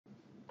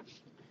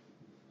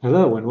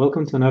Hello and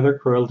welcome to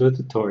another CorelDraw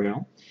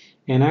tutorial.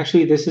 And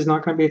actually this is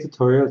not going to be a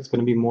tutorial, it's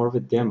going to be more of a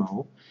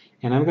demo.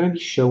 And I'm going to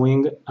be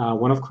showing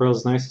one of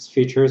Corel's nicest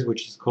features,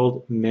 which is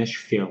called Mesh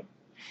Fill.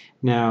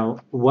 Now,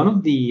 one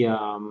of the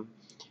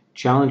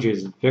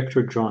challenges of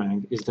vector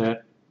drawing is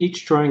that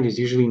each drawing is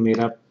usually made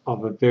up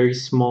of a very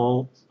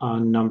small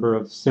number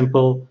of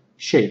simple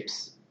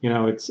shapes. You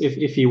know, it's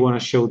if you want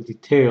to show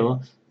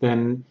detail,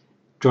 then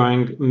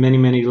drawing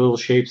many little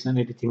shapes and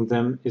editing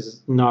them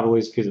is not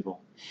always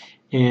feasible.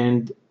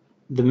 And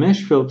the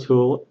mesh fill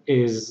tool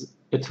is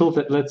a tool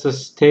that lets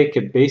us take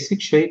a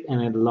basic shape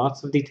and add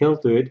lots of detail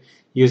to it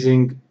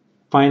using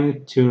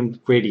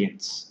fine-tuned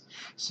gradients.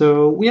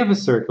 So we have a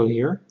circle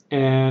here,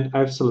 and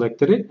I've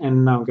selected it,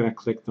 and now I'm going to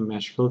click the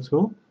mesh fill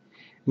tool.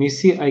 And you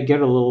see I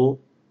get a little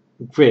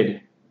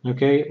grid.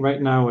 Okay,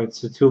 right now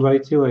it's a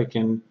 2x2. I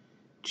can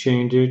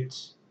change it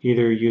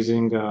either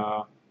using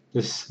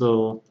this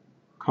little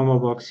combo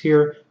box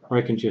here, or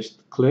I can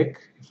just click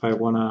if I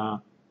want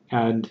to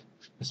add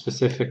a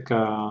specific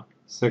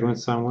segment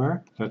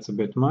somewhere. That's a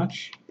bit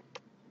much.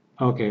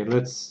 Okay,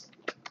 let's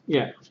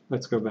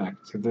go back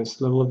to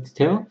this level of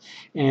detail.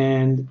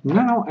 And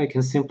now I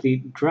can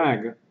simply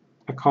drag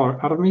a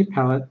color out of my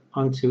palette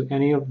onto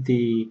any of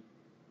the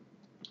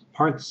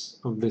parts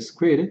of this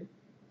grid.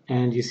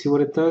 And you see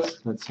what it does?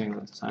 Let's say,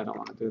 I don't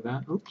want to do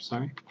that. Oops,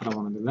 sorry. I don't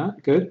want to do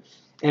that. Good.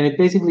 And it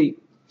basically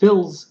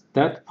fills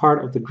that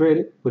part of the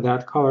grid with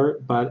that color,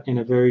 but in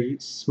a very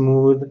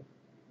smooth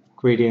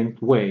gradient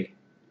way.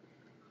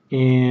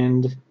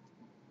 And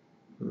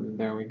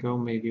there we go.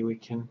 Maybe we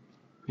can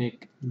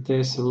make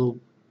this a little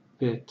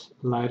bit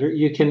lighter.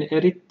 You can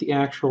edit the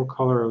actual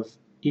color of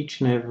each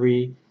and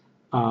every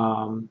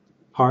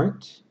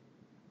part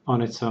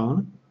on its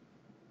own.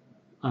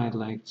 I'd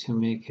like to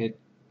make it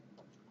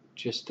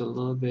just a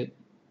little bit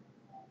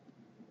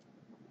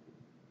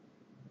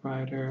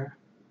brighter.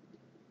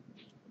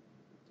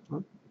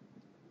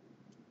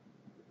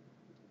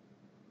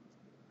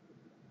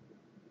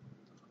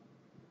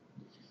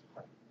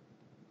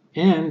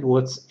 And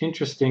what's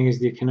interesting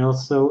is you can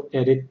also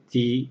edit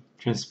the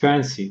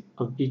transparency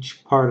of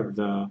each part of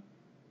the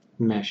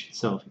mesh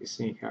itself. You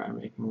see here I'm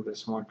making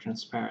this more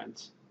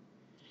transparent.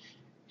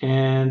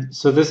 And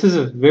so this is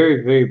a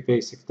very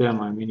basic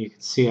demo. I mean, you can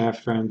see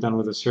after I'm done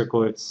with the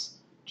circle, it's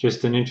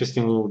just an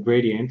interesting little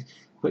gradient,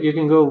 but you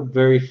can go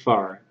very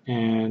far.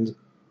 And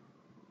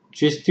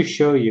just to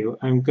show you,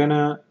 I'm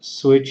gonna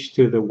switch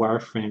to the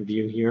wireframe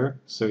view here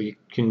so you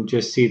can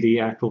just see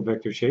the actual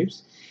vector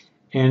shapes,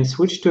 and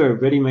switch to a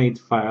ready-made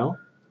file.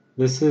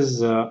 This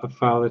is a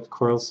file that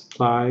Corel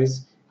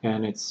supplies,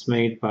 and it's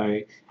made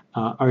by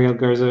Ariel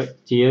Garza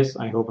Diaz.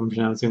 I hope I'm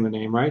pronouncing the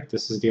name right.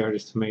 This is the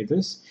artist who made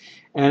this.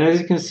 And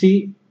as you can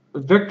see,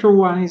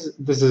 vector-wise,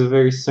 this is a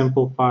very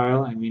simple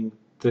file. I mean,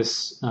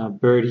 this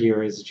bird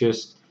here is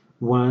just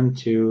 1,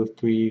 2,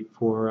 3,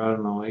 4, I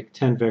don't know, like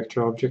 10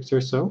 vector objects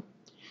or so.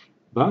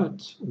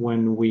 But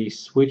when we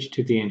switch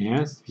to the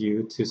enhanced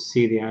view to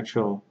see the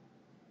actual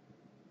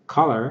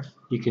color,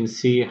 you can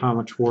see how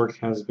much work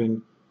has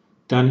been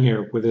done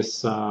here with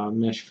this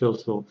mesh fill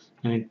tool,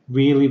 and it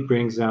really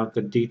brings out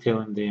the detail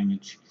in the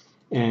image.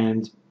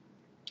 And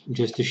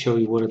just to show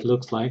you what it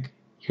looks like,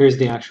 here's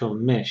the actual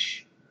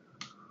mesh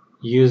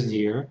used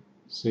here,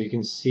 so you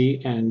can see,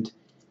 and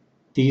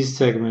these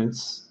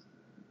segments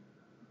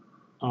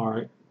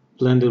are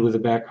blended with the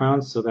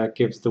background, so that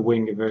gives the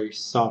wing a very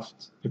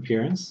soft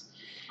appearance.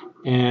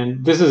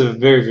 And this is a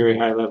very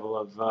high level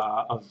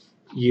of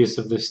use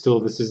of this tool.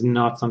 This is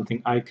not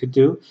something I could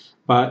do,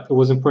 but it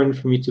was important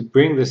for me to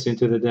bring this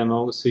into the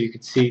demo so you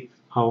could see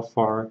how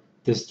far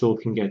this tool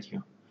can get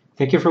you.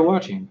 Thank you for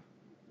watching.